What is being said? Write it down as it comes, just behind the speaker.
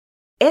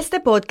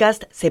Este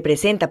podcast se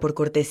presenta por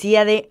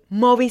cortesía de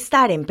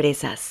Movistar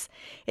Empresas,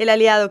 el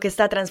aliado que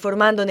está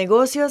transformando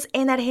negocios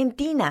en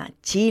Argentina,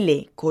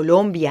 Chile,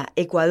 Colombia,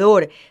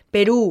 Ecuador,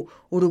 Perú,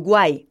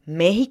 Uruguay,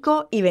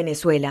 México y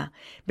Venezuela,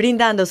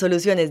 brindando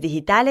soluciones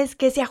digitales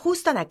que se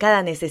ajustan a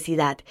cada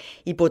necesidad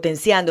y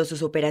potenciando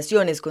sus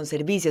operaciones con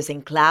servicios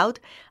en cloud,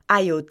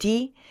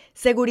 IoT,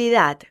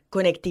 seguridad,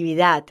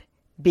 conectividad,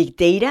 Big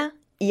Data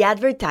y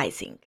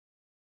advertising.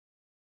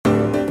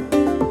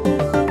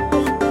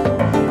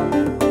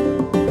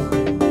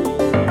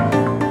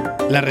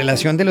 La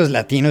relación de los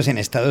latinos en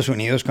Estados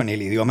Unidos con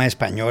el idioma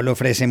español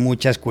ofrece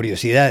muchas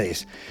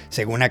curiosidades,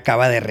 según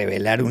acaba de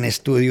revelar un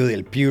estudio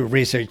del Pew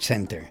Research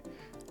Center.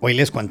 Hoy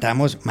les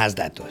contamos más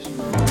datos.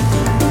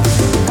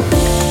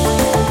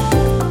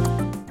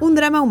 Un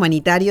drama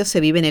humanitario se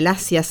vive en el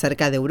Asia,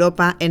 cerca de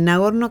Europa, en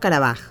Nagorno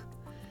Karabaj.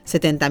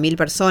 70.000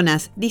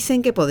 personas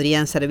dicen que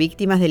podrían ser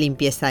víctimas de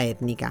limpieza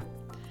étnica.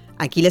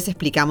 Aquí les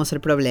explicamos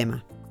el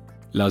problema.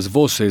 Las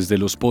voces de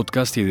los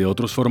podcasts y de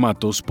otros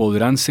formatos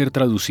podrán ser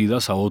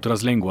traducidas a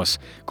otras lenguas,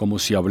 como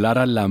si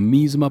hablara la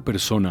misma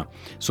persona.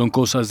 Son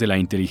cosas de la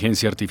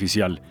inteligencia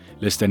artificial.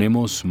 Les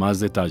tenemos más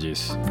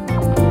detalles.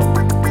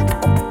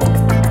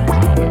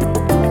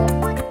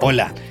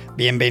 Hola,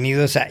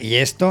 bienvenidos a Y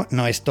esto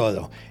no es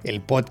todo,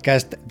 el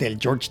podcast del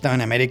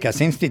Georgetown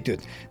Americas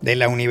Institute de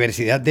la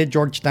Universidad de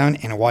Georgetown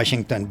en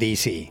Washington,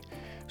 D.C.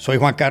 Soy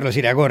Juan Carlos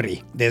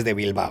Iragorri, desde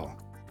Bilbao.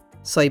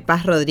 Soy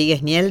Paz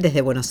Rodríguez Niel, desde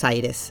Buenos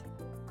Aires.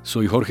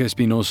 Soy Jorge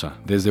Espinosa,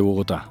 desde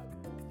Bogotá.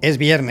 Es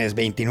viernes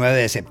 29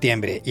 de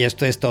septiembre y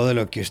esto es todo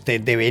lo que usted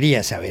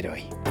debería saber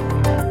hoy.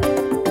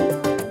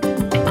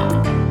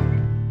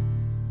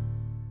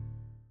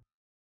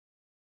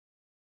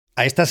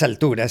 A estas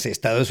alturas,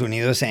 Estados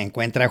Unidos se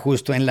encuentra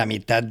justo en la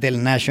mitad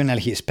del National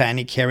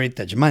Hispanic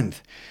Heritage Month,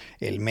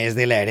 el mes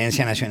de la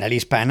herencia nacional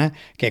hispana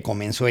que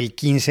comenzó el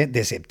 15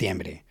 de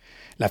septiembre.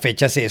 La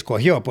fecha se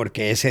escogió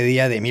porque ese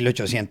día de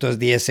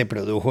 1810 se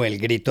produjo el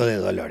Grito de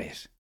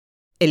Dolores.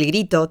 El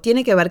grito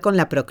tiene que ver con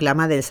la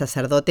proclama del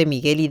sacerdote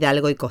Miguel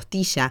Hidalgo y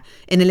Costilla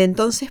en el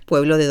entonces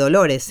pueblo de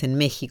Dolores, en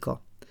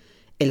México.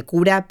 El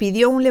cura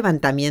pidió un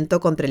levantamiento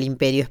contra el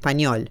Imperio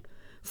español.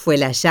 Fue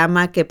la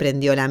llama que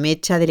prendió la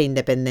mecha de la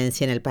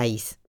independencia en el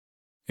país.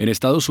 En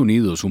Estados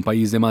Unidos, un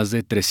país de más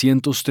de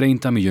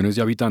 330 millones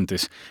de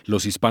habitantes,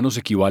 los hispanos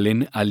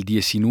equivalen al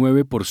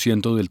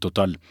 19% del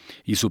total,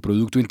 y su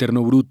Producto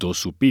Interno Bruto,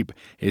 su PIB,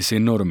 es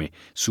enorme,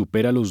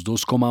 supera los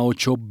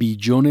 2,8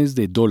 billones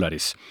de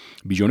dólares.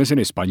 Billones en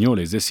español,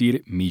 es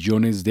decir,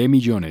 millones de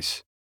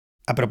millones.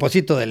 A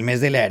propósito del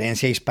mes de la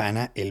herencia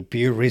hispana, el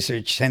Pew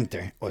Research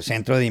Center, o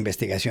Centro de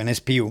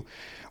Investigaciones Pew,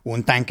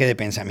 un tanque de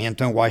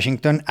pensamiento en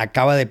Washington,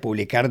 acaba de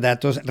publicar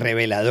datos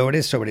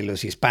reveladores sobre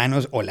los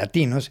hispanos o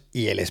latinos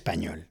y el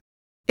español.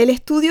 El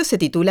estudio se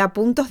titula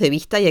Puntos de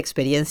vista y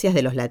experiencias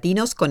de los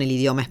latinos con el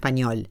idioma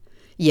español,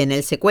 y en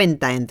él se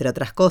cuenta, entre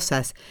otras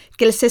cosas,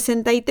 que el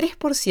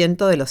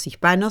 63% de los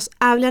hispanos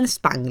hablan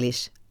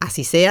Spanglish,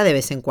 así sea de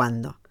vez en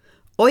cuando.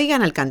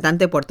 Oigan al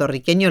cantante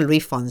puertorriqueño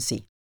Luis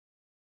Fonsi.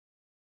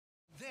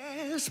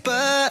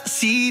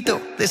 Despacito,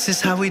 this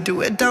is how we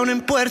do it down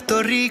in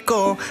Puerto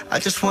Rico. I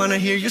just wanna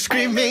hear you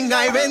screaming,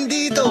 ay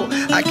bendito.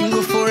 I can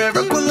go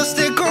forever cuando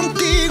esté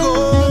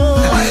contigo.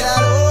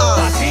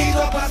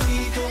 Pasito a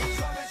pasito,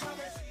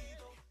 suavecito.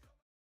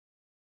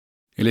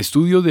 El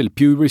estudio del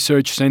Pew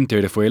Research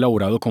Center fue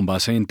elaborado con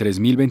base en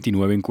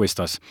 3.029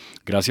 encuestas.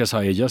 Gracias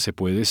a ellas se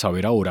puede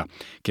saber ahora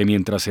que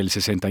mientras el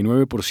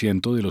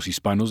 69% de los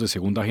hispanos de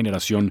segunda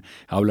generación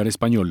hablan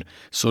español,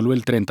 solo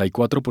el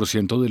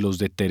 34% de los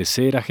de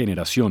tercera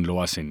generación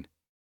lo hacen.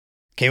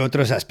 ¿Qué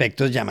otros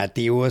aspectos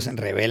llamativos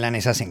revelan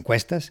esas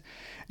encuestas?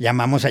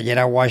 Llamamos ayer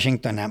a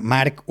Washington a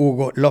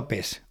Hugo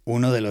López,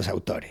 uno de los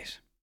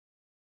autores.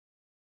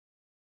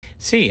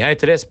 Sí, hay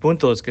 3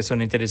 puntos que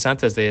son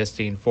interesantes de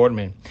este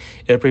informe.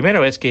 El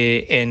primero es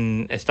que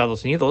en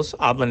Estados Unidos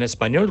hablan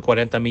español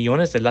 40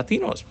 millones de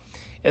latinos.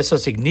 Eso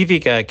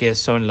significa que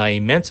son la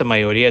inmensa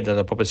mayoría de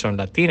la población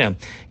latina,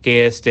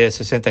 que es de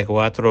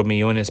 64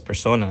 millones de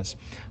personas.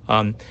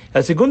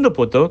 El segundo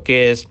punto,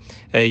 que es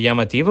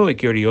llamativo y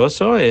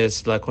curioso,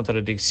 es la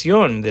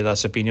contradicción de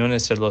las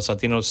opiniones de los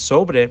latinos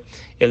sobre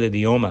el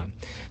idioma.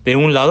 De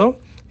un lado,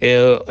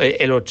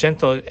 el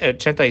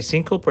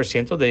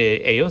 85%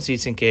 de ellos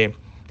dicen que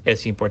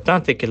es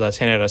importante que las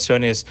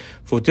generaciones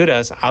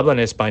futuras hablen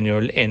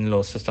español en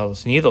los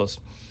Estados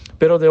Unidos.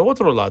 Pero de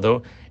otro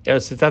lado, el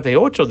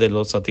 78% de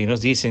los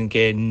latinos dicen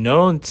que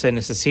no se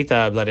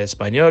necesita hablar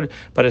español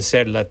para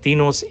ser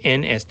latinos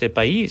en este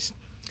país.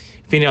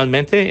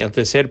 Finalmente, el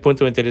tercer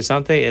punto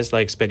interesante es la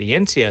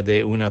experiencia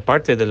de una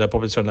parte de la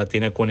población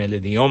latina con el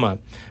idioma.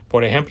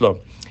 Por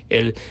ejemplo,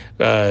 el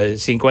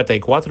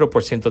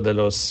 54% de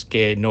los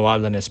que no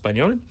hablan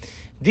español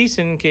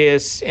dicen que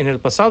en el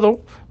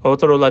pasado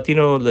otro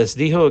latino les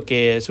dijo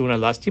que es una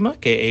lástima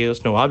que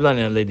ellos no hablan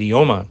el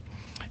idioma.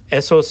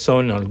 Esos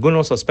son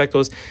algunos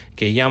aspectos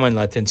que llaman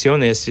la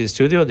atención de este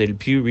estudio del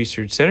Pew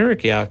Research Center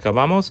que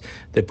acabamos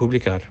de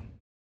publicar.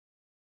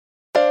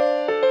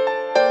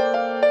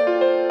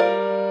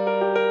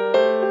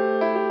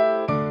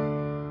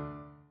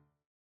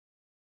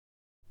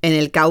 En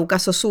el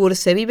Cáucaso Sur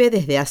se vive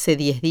desde hace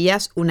 10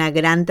 días una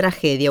gran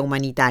tragedia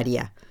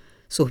humanitaria.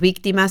 Sus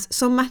víctimas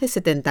son más de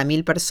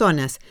 70.000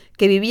 personas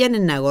que vivían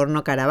en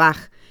Nagorno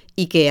Karabaj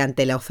y que,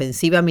 ante la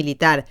ofensiva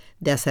militar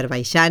de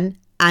Azerbaiyán,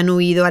 han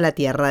huido a la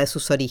tierra de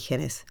sus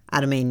orígenes,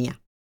 Armenia.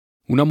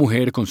 Una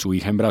mujer con su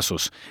hija en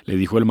brazos le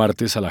dijo el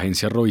martes a la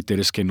agencia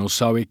Reuters que no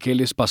sabe qué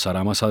les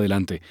pasará más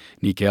adelante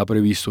ni qué ha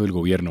previsto el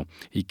gobierno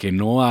y que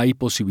no hay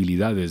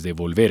posibilidades de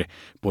volver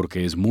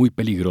porque es muy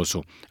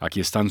peligroso.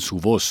 Aquí están su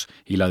voz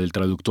y la del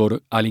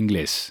traductor al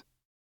inglés.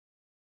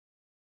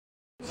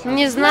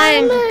 We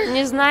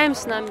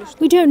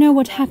don't know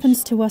what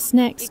happens to us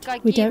next.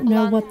 We don't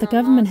know what the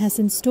government has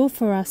in store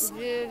for us.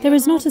 There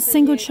is not a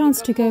single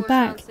chance to go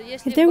back.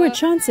 If there were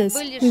chances,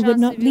 we would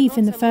not leave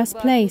in the first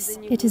place.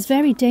 It is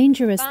very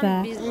dangerous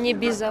there.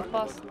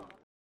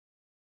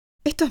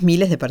 Estos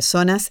miles de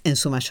personas, en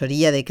su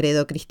mayoría de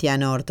credo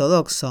cristiano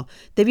ortodoxo,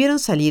 debieron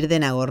salir de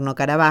Nagorno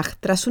Karabaj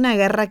tras una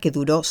guerra que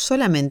duró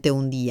solamente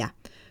un día.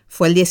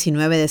 Fue el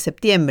 19 de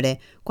septiembre,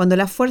 cuando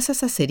las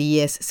fuerzas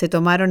azeríes se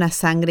tomaron a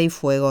sangre y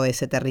fuego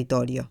ese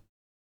territorio.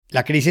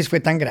 La crisis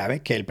fue tan grave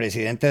que el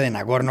presidente de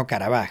Nagorno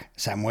Karabaj,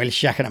 Samuel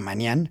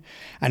Shahramanian,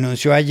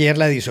 anunció ayer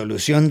la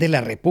disolución de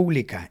la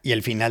república y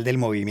el final del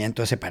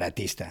movimiento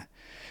separatista.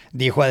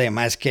 Dijo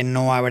además que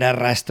no habrá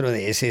rastro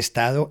de ese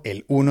estado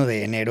el 1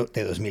 de enero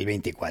de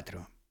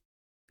 2024.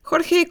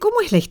 Jorge,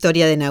 ¿cómo es la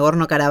historia de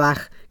Nagorno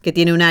Karabaj, que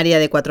tiene un área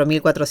de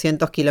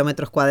 4.400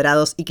 kilómetros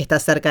cuadrados y que está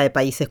cerca de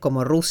países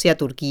como Rusia,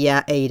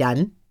 Turquía e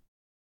Irán?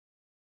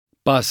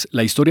 Paz,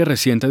 la historia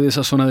reciente de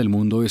esa zona del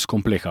mundo es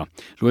compleja.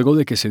 Luego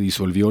de que se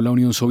disolvió la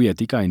Unión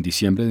Soviética en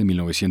diciembre de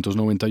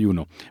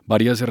 1991,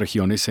 varias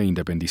regiones se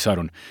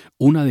independizaron.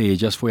 Una de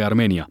ellas fue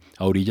Armenia,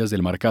 a orillas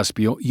del Mar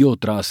Caspio, y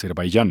otra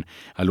Azerbaiyán,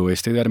 al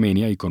oeste de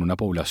Armenia y con una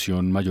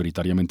población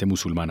mayoritariamente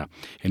musulmana.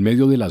 En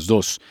medio de las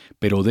dos,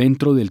 pero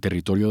dentro del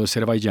territorio de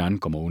Azerbaiyán,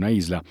 como una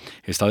isla,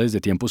 está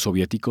desde tiempos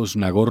soviéticos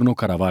Nagorno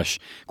Karabaj,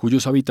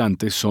 cuyos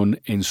habitantes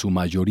son en su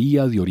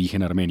mayoría de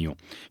origen armenio.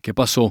 ¿Qué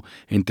pasó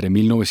entre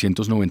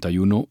 1991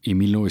 y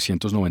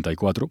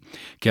 1994,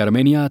 que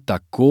Armenia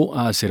atacó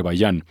a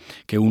Azerbaiyán,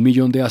 que 1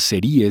 millón de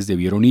azeríes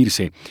debieron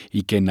irse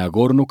y que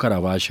Nagorno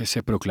Karabaj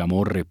se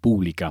proclamó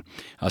república?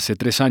 Hace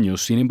 3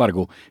 años, sin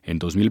embargo, en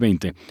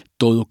 2020,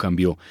 todo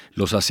cambió.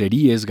 Los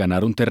azeríes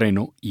ganaron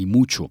terreno y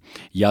mucho,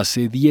 y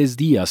hace 10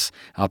 días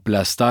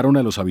aplastaron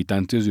a los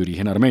habitantes de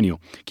origen armenio,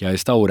 que a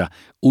esta hora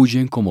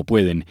huyen como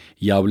pueden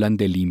y hablan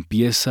de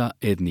limpieza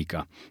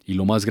étnica. Y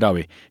lo más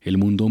grave, el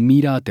mundo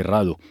mira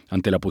aterrado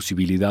ante la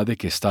posibilidad de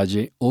que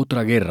estalle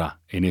otra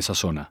guerra en esa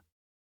zona.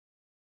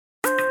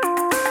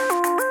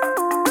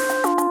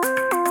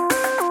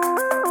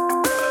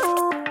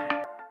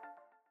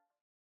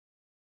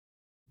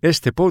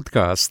 Este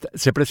podcast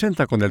se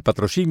presenta con el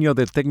patrocinio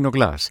de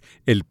Tecnoglass,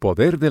 el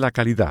poder de la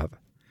calidad.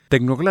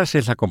 Tecnoglass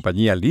es la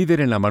compañía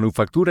líder en la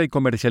manufactura y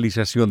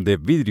comercialización de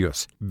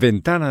vidrios,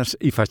 ventanas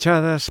y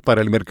fachadas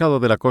para el mercado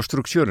de la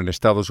construcción en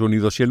Estados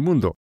Unidos y el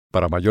mundo.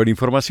 Para mayor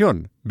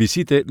información,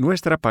 visite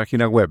nuestra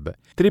página web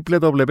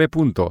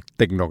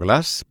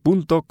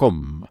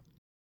www.tecnoglass.com.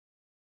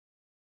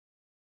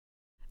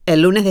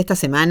 El lunes de esta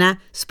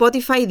semana,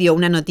 Spotify dio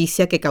una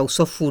noticia que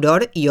causó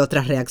furor y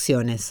otras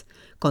reacciones.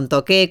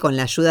 Contó que, con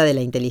la ayuda de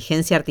la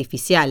inteligencia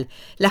artificial,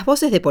 las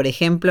voces de, por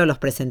ejemplo, los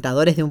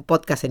presentadores de un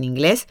podcast en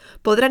inglés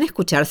podrán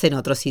escucharse en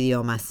otros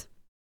idiomas.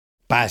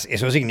 Paz,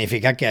 eso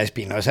significa que a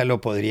Espinosa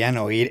lo podrían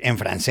oír en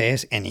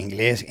francés, en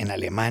inglés, en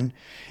alemán,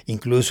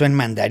 incluso en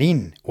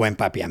mandarín o en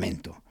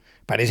papiamento.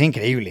 Parece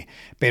increíble,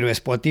 pero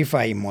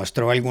Spotify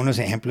mostró algunos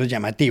ejemplos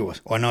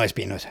llamativos, ¿o no,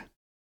 Espinosa?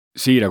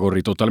 Sí,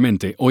 Iragorri,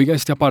 totalmente. Oiga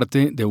esta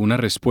parte de una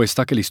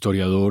respuesta que el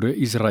historiador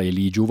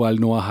israelí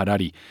Yuval Noah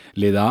Harari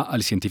le da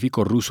al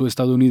científico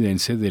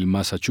ruso-estadounidense del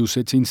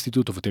Massachusetts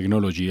Institute of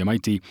Technology,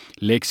 MIT,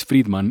 Lex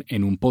Fridman,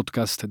 en un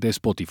podcast de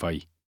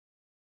Spotify.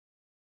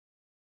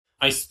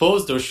 I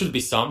suppose there should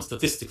be some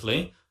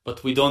statistically,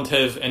 but we don't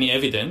have any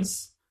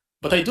evidence.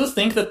 But I do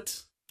think that,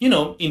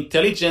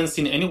 intelligence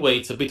in any way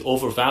it's a bit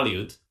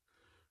overvalued.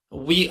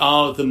 We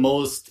are the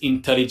most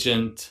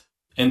intelligent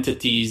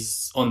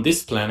entities on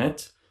this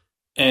planet.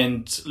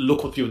 And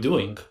look what you're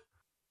doing.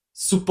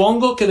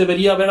 Supongo que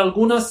debería haber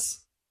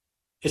algunas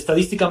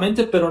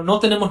estadísticamente, pero no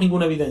tenemos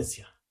ninguna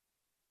evidencia.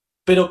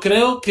 Pero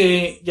creo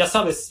que, ya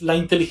sabes, la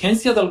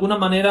inteligencia de alguna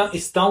manera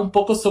está un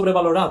poco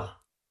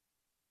sobrevalorada.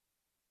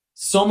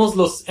 Somos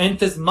los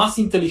entes más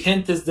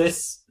inteligentes de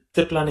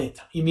este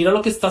planeta. Y mira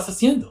lo que estás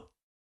haciendo.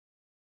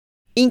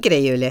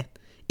 Increíble.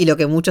 Y lo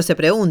que muchos se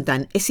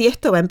preguntan es si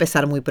esto va a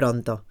empezar muy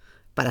pronto.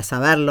 Para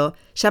saberlo,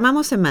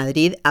 llamamos en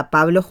Madrid a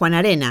Pablo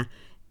Juanarena,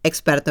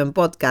 experto en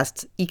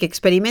podcasts y que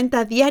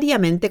experimenta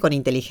diariamente con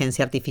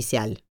inteligencia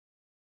artificial.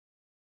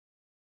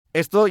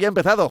 Esto ya ha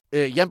empezado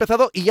y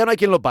ya no hay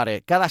quien lo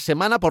pare. Cada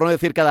semana, por no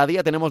decir cada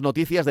día, tenemos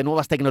noticias de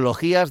nuevas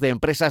tecnologías, de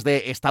empresas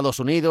de Estados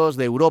Unidos,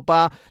 de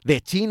Europa,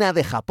 de China,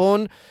 de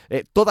Japón.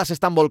 Todas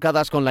están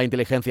volcadas con la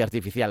inteligencia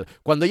artificial.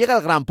 Cuando llega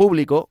al gran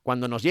público,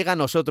 cuando nos llega a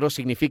nosotros,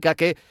 significa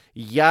que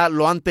ya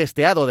lo han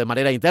testeado de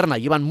manera interna.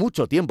 Llevan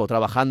mucho tiempo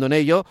trabajando en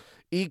ello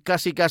y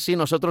casi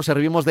nosotros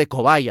servimos de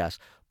cobayas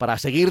para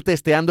seguir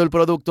testeando el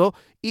producto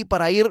y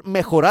para ir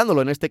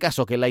mejorándolo, en este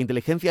caso, que la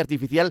inteligencia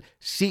artificial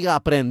siga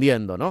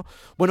aprendiendo, ¿no?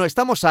 Bueno,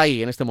 estamos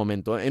ahí en este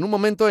momento, en un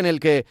momento en el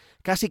que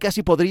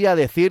casi podría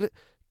decir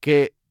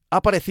que ha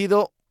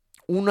aparecido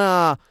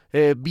una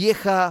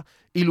vieja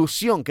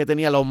ilusión que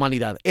tenía la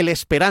humanidad, el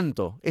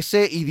esperanto,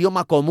 ese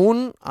idioma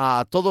común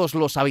a todos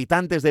los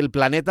habitantes del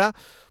planeta,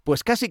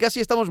 pues casi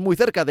estamos muy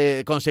cerca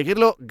de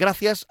conseguirlo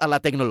gracias a la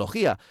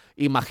tecnología.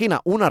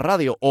 Imagina una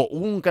radio o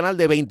un canal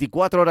de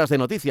 24 horas de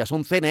noticias,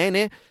 un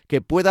CNN,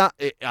 que pueda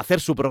hacer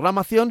su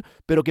programación,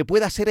 pero que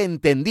pueda ser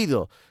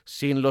entendido,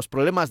 sin los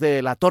problemas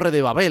de la Torre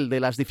de Babel,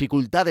 de las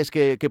dificultades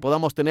que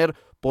podamos tener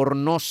por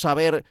no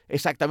saber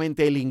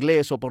exactamente el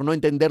inglés o por no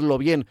entenderlo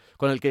bien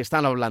con el que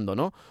están hablando,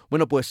 ¿no?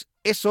 Bueno, pues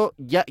eso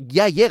ya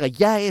llega,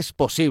 ya es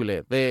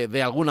posible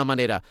de alguna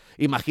manera.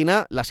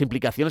 Imagina las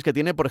implicaciones que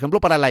tiene, por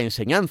ejemplo, para la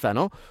enseñanza,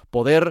 ¿no?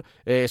 Poder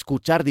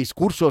escuchar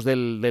discursos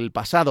del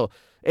pasado.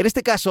 En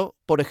este caso,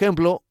 por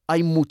ejemplo,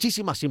 hay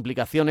muchísimas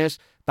implicaciones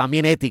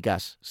también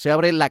éticas. Se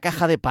abre la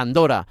caja de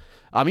Pandora.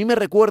 A mí me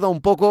recuerda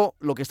un poco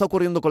lo que está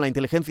ocurriendo con la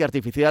inteligencia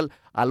artificial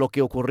a lo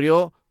que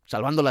ocurrió,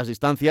 salvando las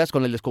distancias,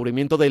 con el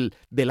descubrimiento del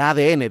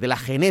ADN, de la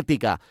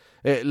genética.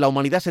 La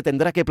humanidad se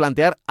tendrá que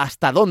plantear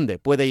hasta dónde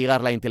puede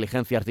llegar la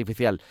inteligencia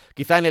artificial.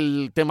 Quizá en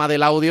el tema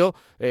del audio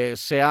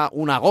sea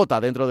una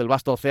gota dentro del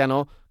vasto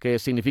océano que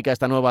significa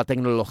esta nueva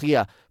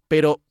tecnología,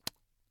 pero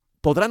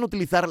 ¿podrán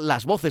utilizar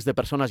las voces de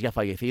personas ya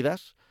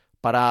fallecidas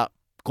para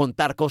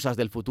contar cosas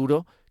del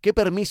futuro? ¿Qué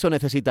permiso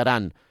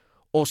necesitarán?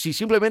 O si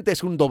simplemente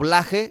es un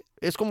doblaje,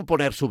 ¿es como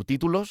poner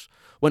subtítulos?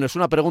 Bueno, es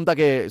una pregunta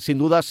que sin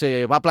duda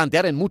se va a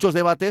plantear en muchos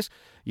debates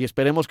y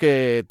esperemos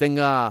que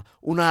tenga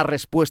una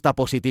respuesta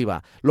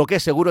positiva. Lo que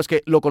es seguro es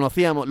que lo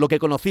que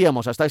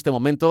conocíamos hasta este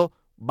momento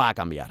va a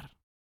cambiar.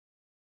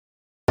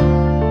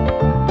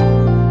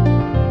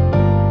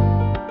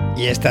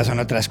 Y estas son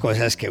otras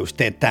cosas que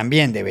usted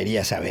también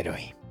debería saber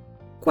hoy.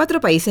 4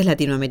 países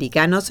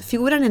latinoamericanos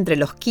figuran entre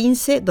los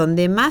 15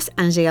 donde más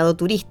han llegado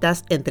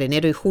turistas entre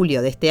enero y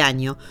julio de este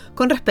año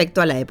con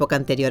respecto a la época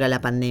anterior a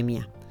la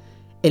pandemia.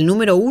 El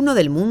número 1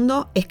 del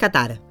mundo es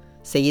Qatar,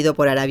 seguido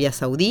por Arabia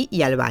Saudí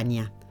y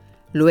Albania.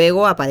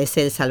 Luego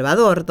aparece El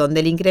Salvador,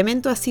 donde el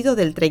incremento ha sido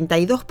del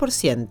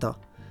 32%.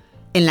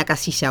 En la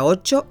casilla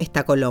 8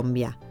 está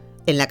Colombia,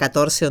 en la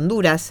 14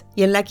 Honduras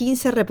y en la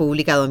 15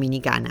 República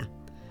Dominicana.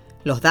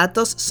 Los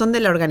datos son de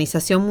la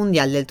Organización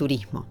Mundial del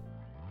Turismo.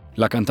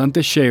 La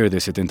cantante Cher,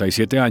 de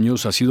 77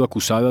 años, ha sido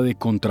acusada de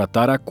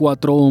contratar a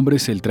 4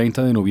 hombres el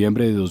 30 de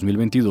noviembre de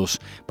 2022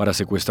 para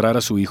secuestrar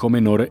a su hijo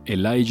menor,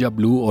 Elijah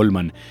Blue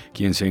Allman,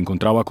 quien se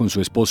encontraba con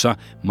su esposa,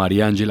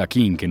 Mariangela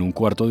King, en un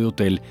cuarto de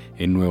hotel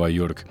en Nueva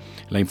York.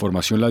 La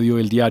información la dio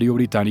el diario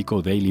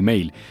británico Daily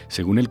Mail,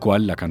 según el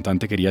cual la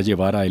cantante quería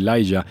llevar a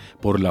Elijah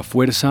por la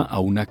fuerza a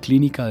una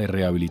clínica de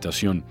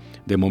rehabilitación.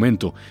 De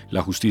momento,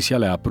 la justicia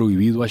le ha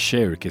prohibido a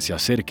Cher que se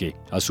acerque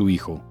a su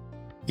hijo.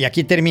 Y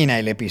aquí termina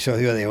el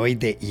episodio de hoy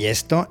de Y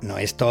esto no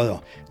es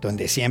todo,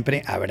 donde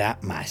siempre habrá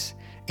más.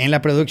 En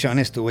la producción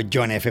estuvo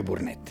John F.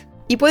 Burnett.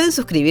 Y pueden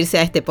suscribirse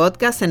a este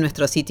podcast en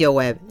nuestro sitio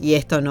web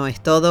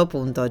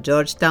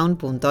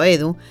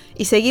yestonoestodo.georgetown.edu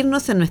y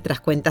seguirnos en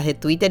nuestras cuentas de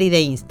Twitter y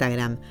de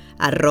Instagram,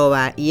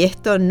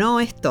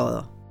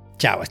 @yestonoestodo.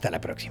 Chao, hasta la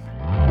próxima.